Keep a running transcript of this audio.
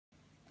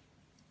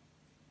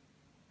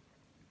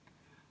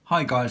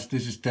Hi guys,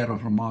 this is Tero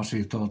from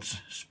RC Thoughts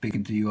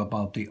speaking to you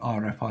about the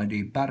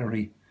RFID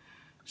battery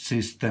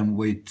system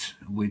with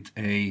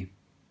a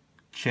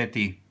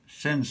Jeti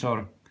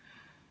sensor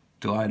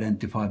to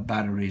identify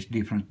batteries,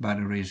 different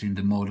batteries in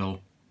the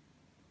model.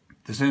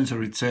 The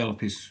sensor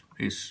itself is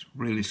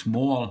really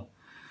small.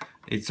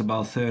 It's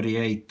about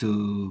 38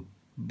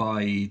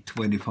 by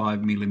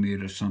 25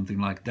 millimeters, something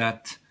like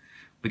that.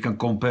 We can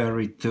compare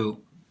it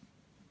to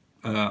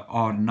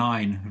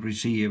R9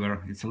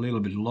 receiver. It's a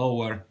little bit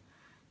lower,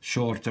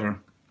 shorter,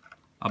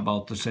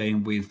 about the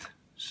same width,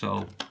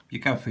 so you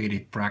can fit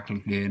it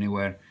practically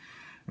anywhere.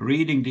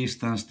 Reading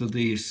distance to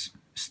these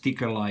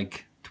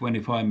sticker-like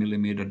 25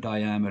 millimeter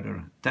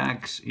diameter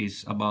tags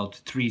is about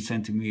 3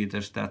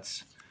 centimeters.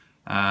 That's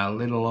a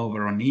little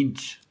over an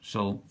inch,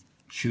 so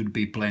should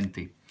be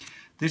plenty.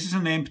 This is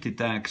an empty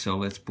tag, so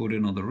let's put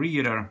it on the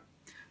reader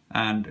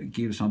and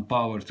give some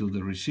power to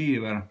the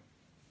receiver,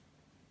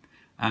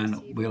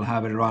 and we'll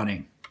have it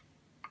running.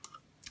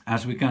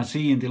 As we can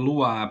see in the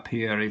Lua app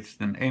here, it's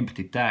an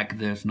empty tag,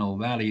 there's no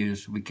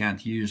values, we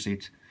can't use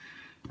it.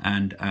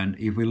 And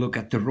if we look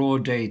at the raw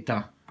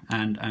data,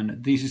 and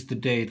this is the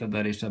data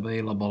that is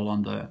available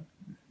on the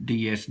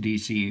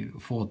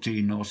DSDC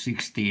 14 or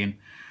 16,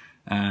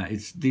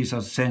 these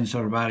are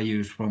sensor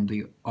values from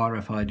the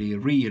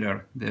RFID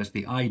reader. There's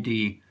the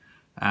ID,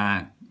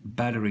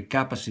 battery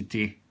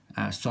capacity,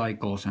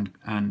 cycles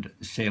and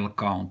cell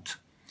count.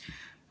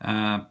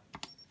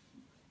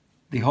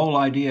 The whole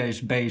idea is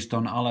based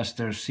on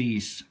Alastair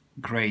C's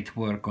great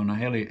work on a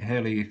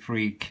heli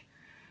freak.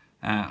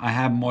 I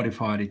have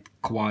modified it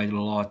quite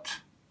a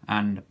lot,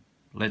 and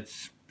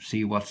let's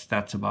see what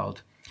that's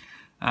about.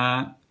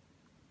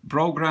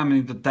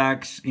 Programming the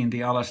tags in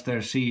the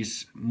Alastair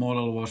C's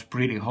model was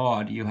pretty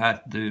hard. You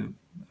had to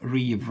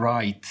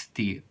rewrite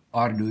the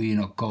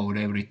Arduino code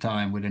every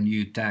time with a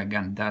new tag,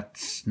 and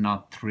that's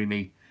not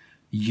really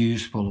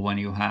useful when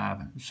you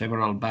have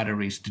several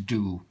batteries to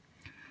do.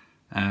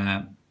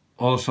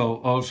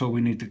 Also, we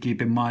need to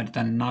keep in mind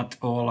that not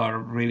all are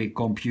really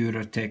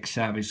computer tech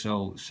savvy,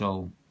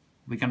 so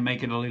we can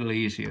make it a little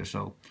easier.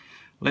 So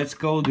let's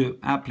go to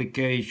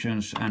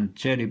Applications and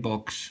Jeti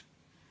Box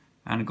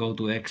and go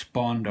to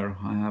Expander.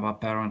 I have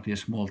apparently a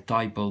small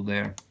typo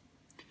there.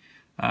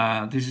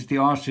 This is the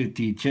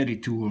RCT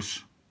Jeti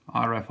Tools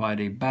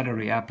RFID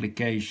battery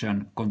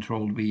application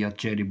controlled via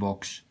Jeti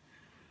Box.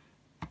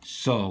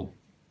 So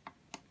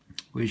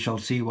we shall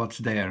see what's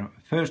there.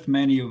 First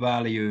menu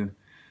value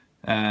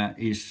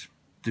is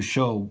to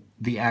show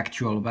the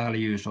actual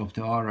values of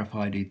the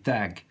RFID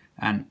tag,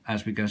 and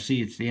as we can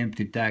see, it's the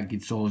empty tag,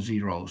 it's all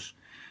zeros,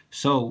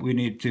 so we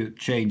need to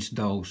change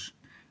those.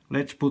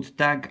 Let's put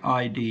tag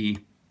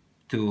ID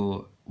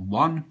to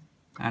 1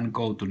 and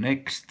go to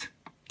next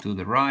to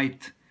the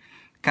right.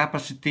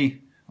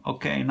 Capacity,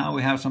 okay, now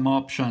we have some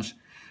options.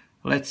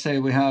 Let's say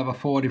we have a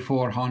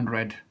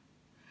 4400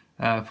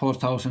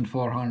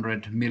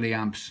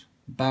 milliamps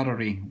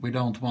battery. We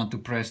don't want to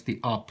press the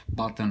up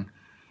button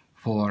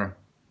for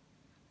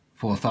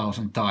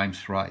 4000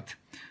 times, right?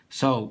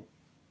 So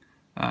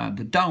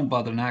the down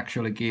button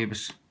actually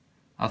gives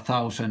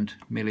 1000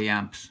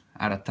 milliamps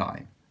at a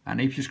time,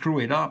 and if you screw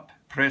it up,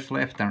 press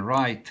left and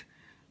right,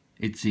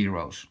 it's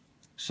zeros.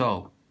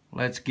 So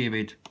let's give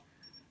it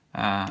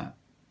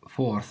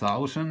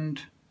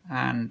 4000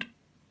 and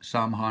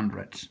some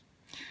hundreds.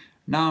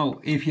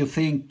 Now if you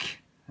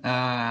think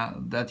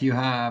that you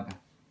have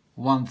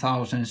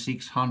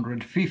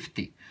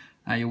 1650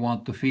 and you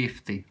want to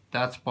 50,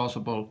 that's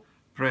possible.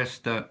 Press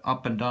the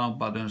up and down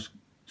buttons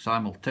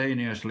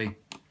simultaneously,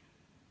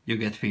 you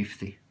get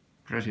 50.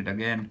 Press it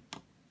again,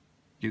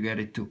 you get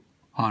it to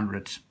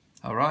hundreds.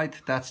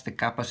 Alright, that's the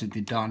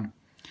capacity done.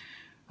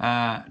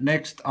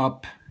 Next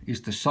up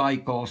is the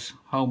cycles,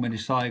 how many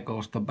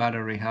cycles the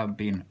battery have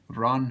been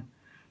run.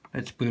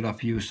 Let's put a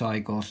few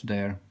cycles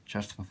there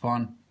just for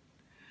fun.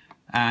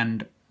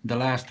 And the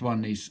last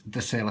one is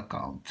the cell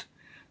count.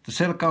 The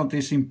cell count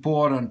is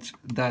important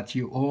that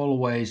you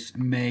always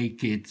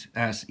make it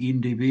as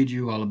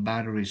individual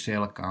battery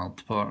cell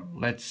count. For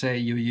let's say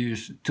you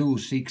use 2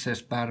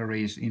 6S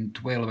batteries in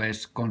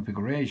 12S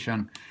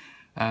configuration,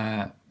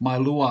 my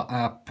Lua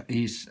app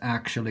is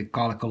actually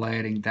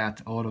calculating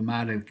that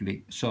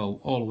automatically, so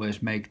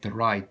always make the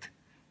right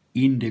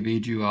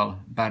individual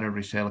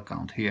battery cell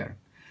count here.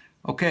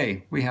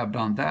 Okay, we have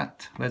done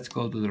that. Let's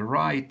go to the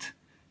right,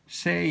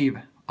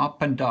 save,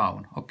 up and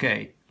down.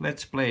 Okay,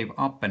 let's play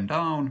up and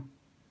down,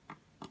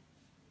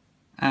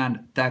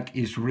 and tag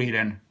is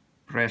written.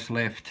 Press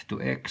left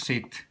to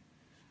exit,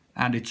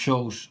 and it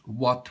shows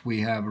what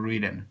we have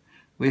written.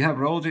 We have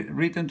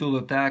written to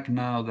the tag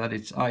now that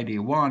it's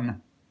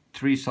ID1,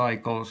 3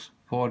 cycles,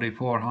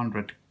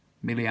 4400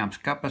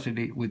 milliamps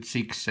capacity with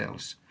 6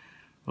 cells.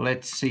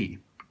 Let's see.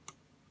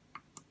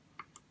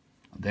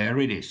 There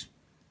it is.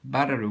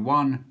 Battery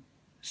 1,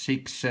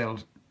 6 cell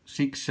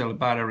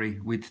battery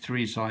with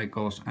 3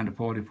 cycles and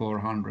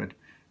 4400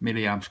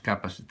 milliamps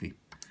capacity.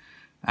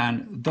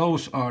 And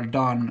those are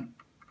done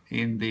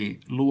in the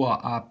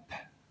Lua app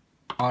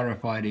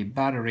RFID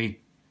battery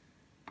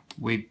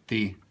with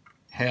the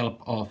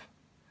help of,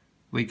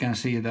 we can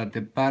see that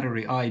the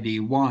battery ID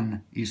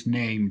 1 is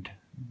named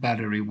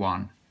battery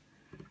 1.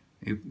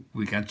 If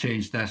we can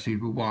change that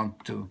if we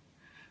want to.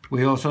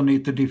 We also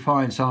need to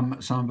define some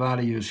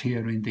values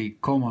here in the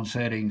common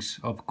settings,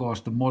 of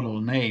course the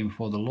model name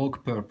for the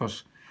log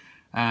purpose,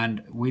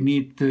 and we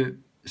need to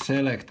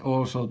select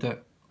also the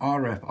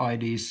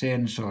RFID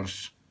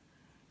sensors,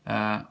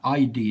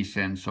 ID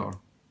sensor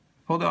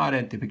for the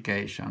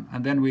identification.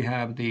 And then we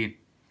have the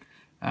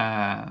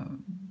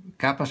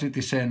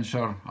capacity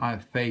sensor, I'm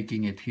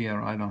faking it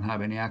here, I don't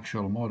have any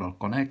actual model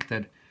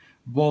connected,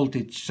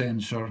 voltage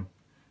sensor,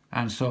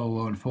 and so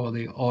on for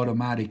the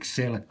automatic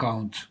cell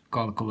count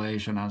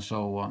calculation and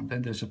so on.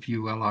 Then there's a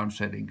few alarm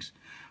settings.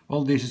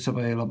 All this is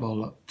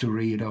available to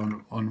read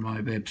on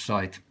my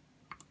website.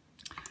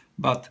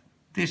 But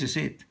this is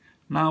it.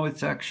 Now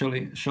it's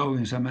actually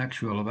showing some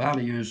actual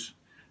values.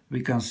 We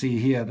can see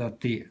here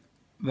that the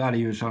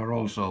values are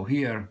also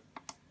here.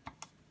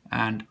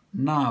 And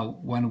now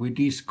when we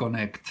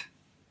disconnect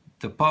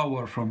the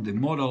power from the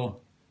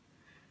model,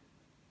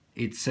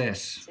 it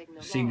says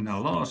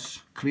signal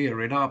loss,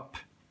 clear it up.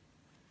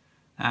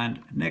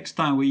 And next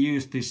time we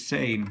use this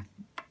same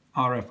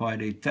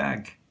RFID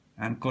tag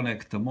and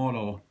connect the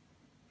model,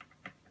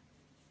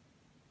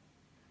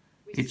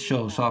 it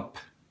shows up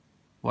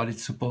what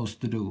it's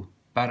supposed to do.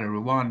 Battery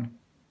 1,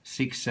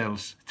 6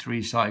 cells,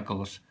 3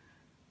 cycles,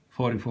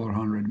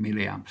 4400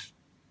 milliamps.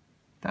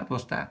 That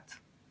was that.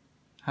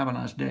 Have a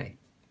nice day.